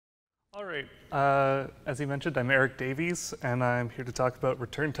All right, as he mentioned, I'm Eric Davies, and I'm here to talk about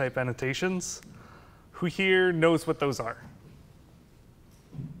return type annotations. Who here knows what those are?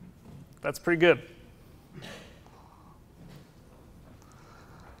 That's pretty good.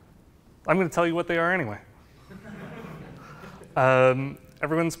 I'm going to tell you what they are anyway.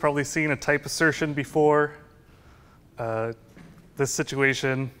 Everyone's probably seen a type assertion before. This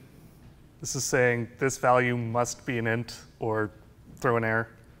situation, this is saying this value must be an int or throw an error.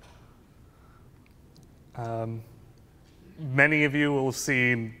 Many of you will have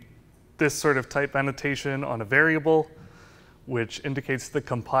seen this sort of type annotation on a variable, which indicates to the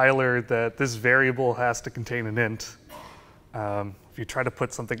compiler that this variable has to contain an int. If you try to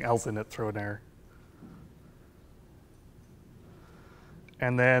put something else in it, throw an error.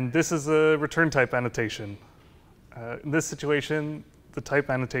 And then this is a return type annotation. In this situation, the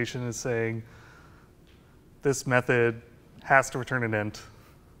type annotation is saying this method has to return an int.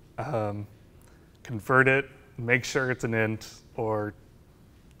 Convert it, make sure it's an int, or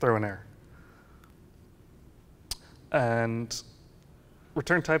throw an error. And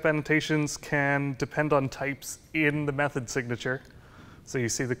return type annotations can depend on types in the method signature. So you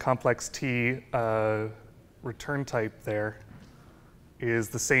see the complex T return type there is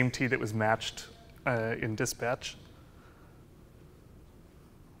the same T that was matched in dispatch.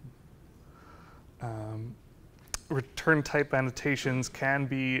 Return type annotations can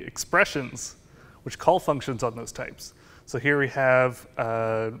be expressions which call functions on those types. So here we have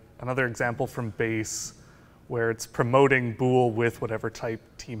another example from base where it's promoting bool with whatever type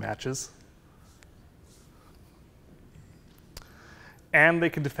T matches. And they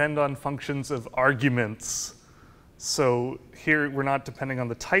can depend on functions of arguments. So here we're not depending on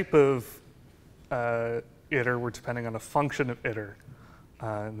the type of iter, we're depending on a function of iter,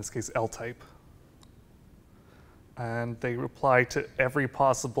 in this case L type. And they apply to every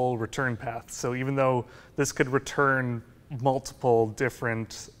possible return path. So even though this could return multiple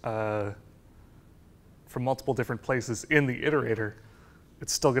different, from multiple different places in the iterator,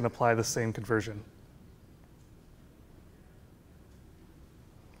 it's still going to apply the same conversion.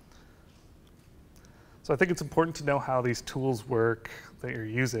 So I think it's important to know how these tools work that you're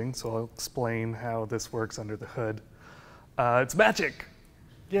using. So I'll explain how this works under the hood. It's magic,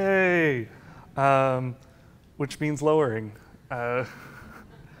 yay! Which means lowering.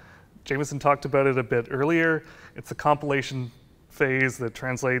 Jameson talked about it a bit earlier. It's the compilation phase that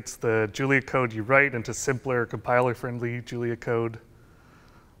translates the Julia code you write into simpler, compiler-friendly Julia code.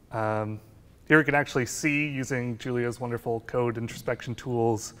 Here we can actually see, using Julia's wonderful code introspection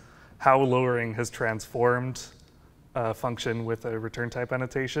tools, how lowering has transformed a function with a return type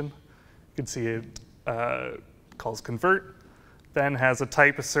annotation. You can see it calls convert, then has a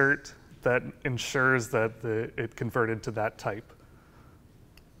type assert that ensures that it converted to that type.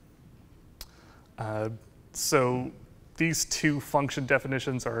 So these two function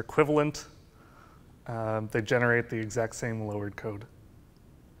definitions are equivalent. They generate the exact same lowered code.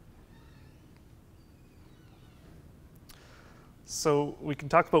 So we can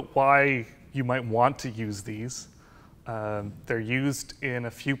talk about why you might want to use these. They're used in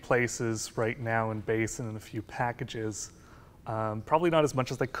a few places right now in base and in a few packages. Probably not as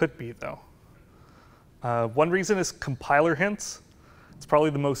much as they could be, though. One reason is compiler hints. It's probably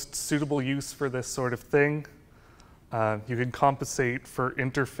the most suitable use for this sort of thing. You can compensate for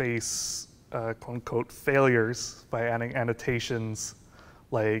interface, quote-unquote, failures by adding annotations,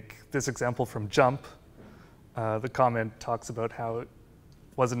 like this example from jump. The comment talks about how it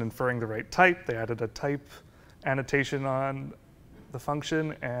wasn't inferring the right type. They added a type annotation on the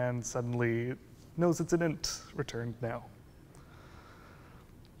function, and suddenly it knows it's an int returned now.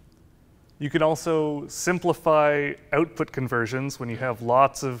 You can also simplify output conversions when you have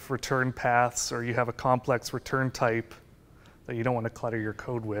lots of return paths or you have a complex return type that you don't want to clutter your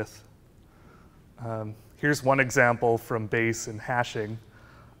code with. Here's one example from base in hashing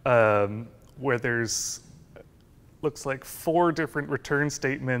where there's, looks like 4 different return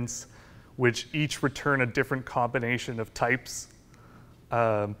statements which each return a different combination of types,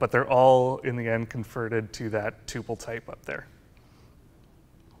 but they're all in the end converted to that tuple type up there.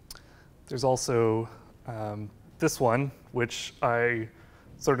 There's also this one, which I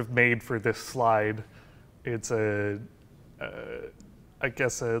sort of made for this slide. It's I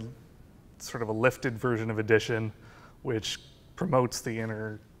guess a sort of a lifted version of addition, which promotes the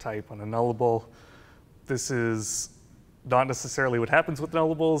inner type on a nullable. This is not necessarily what happens with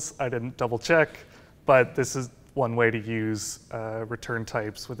nullables. I didn't double check, but this is one way to use return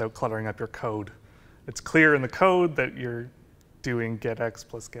types without cluttering up your code. It's clear in the code that you're doing get x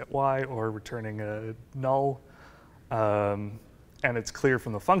plus get y or returning a null. and it's clear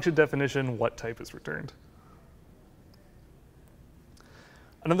from the function definition what type is returned.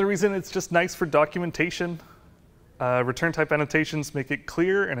 Another reason it's just nice for documentation. Return type annotations make it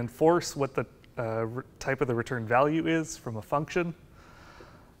clear and enforce what the type of the return value is from a function.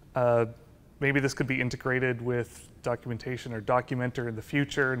 Maybe this could be integrated with documentation or Documenter in the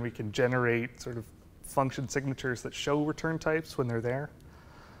future, and we can generate sort of function signatures that show return types when they're there.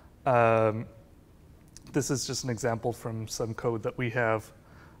 This is just an example from some code that we have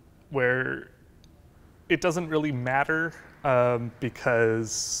where it doesn't really matter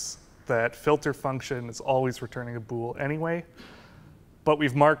because that filter function is always returning a bool anyway, but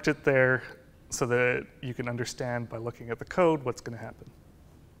we've marked it there so that you can understand by looking at the code what's going to happen.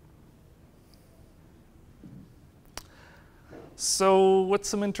 So what's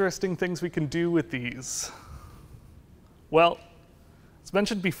some interesting things we can do with these? Well, as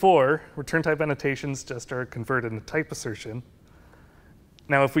mentioned before, return type annotations just are converted into type assertion.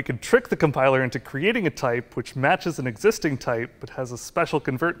 Now, if we could trick the compiler into creating a type which matches an existing type but has a special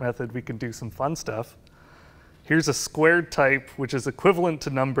convert method, we can do some fun stuff. Here's a squared type which is equivalent to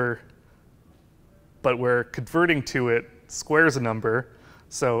number, but we're converting to it squares a number.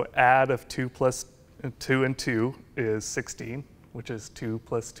 So add of 2 plus 2 and 2 is 16, which is 2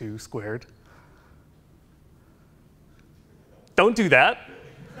 plus 2 squared. Don't do that.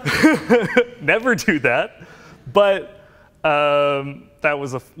 Never do that. But that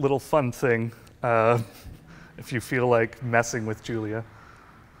was a little fun thing if you feel like messing with Julia.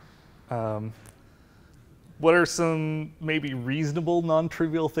 What are some maybe reasonable,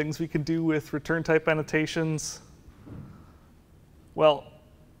 non-trivial things we can do with return type annotations? Well,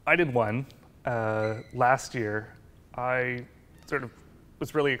 I did one last year. I sort of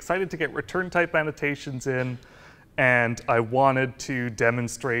was really excited to get return type annotations in, and I wanted to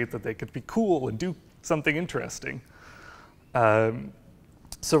demonstrate that they could be cool and do something interesting.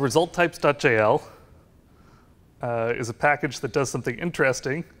 So resulttypes.jl is a package that does something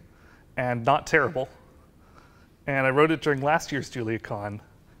interesting and not terrible. And I wrote it during last year's JuliaCon,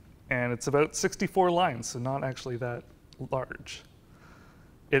 and it's about 64 lines, so not actually that large.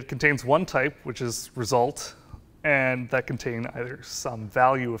 It contains one type, which is result, and that contains either some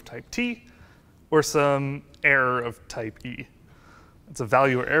value of type t or some error of type e. It's a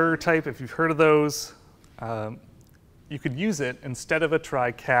value or error type, if you've heard of those. You could use it instead of a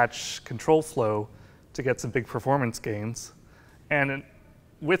try-catch control flow to get some big performance gains. And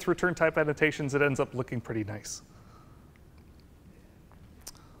with return type annotations, it ends up looking pretty nice.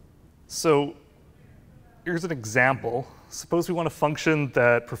 So here's an example. Suppose we want a function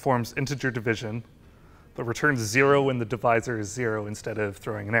that performs integer division, but returns 0 when the divisor is 0 instead of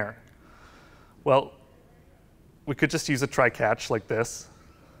throwing an error. Well, we could just use a try-catch like this,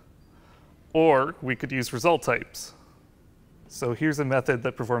 or we could use result types. So here's a method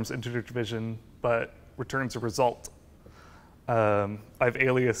that performs integer division, but returns a result. I've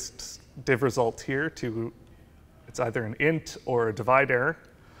aliased div result here to, it's either an int or a divide error.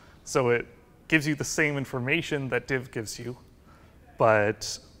 So it gives you the same information that div gives you,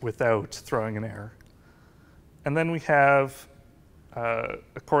 but without throwing an error. And then we have a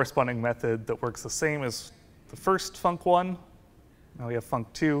corresponding method that works the same as the first func1. Now we have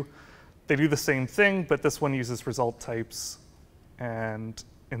func2. They do the same thing, but this one uses result types and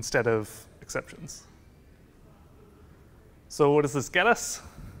instead of exceptions. So what does this get us?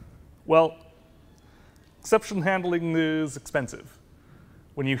 Well, exception handling is expensive.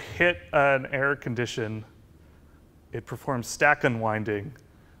 When you hit an error condition, it performs stack unwinding,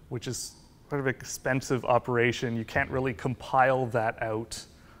 which is sort of an expensive operation. You can't really compile that out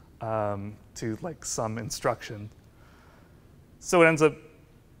to like some instruction. So it ends up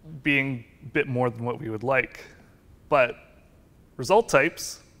being a bit more than what we would like. But result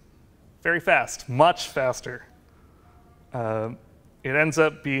types, very fast, much faster. It ends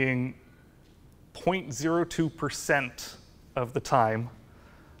up being 0.02% of the time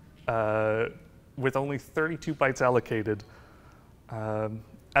with only 32 bytes allocated,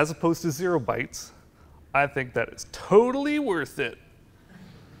 as opposed to 0 bytes. I think that is totally worth it.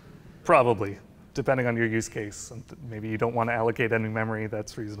 Probably, depending on your use case. Maybe you don't want to allocate any memory,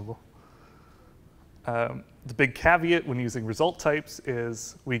 that's reasonable. The big caveat when using result types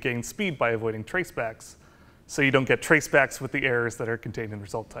is we gain speed by avoiding tracebacks, so you don't get tracebacks with the errors that are contained in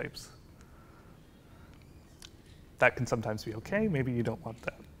result types. That can sometimes be okay, maybe you don't want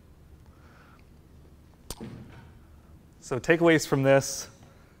that. So takeaways from this,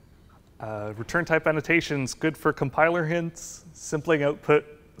 return type annotations, good for compiler hints,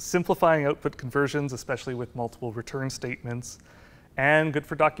 simplifying output conversions, especially with multiple return statements, and good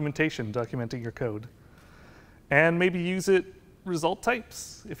for documentation, documenting your code. And maybe use it result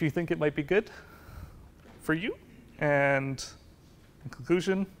types if you think it might be good for you. And in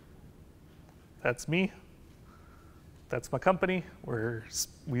conclusion, that's me. That's my company. We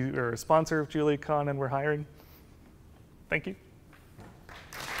are a sponsor of JuliaCon and we're hiring. Thank you.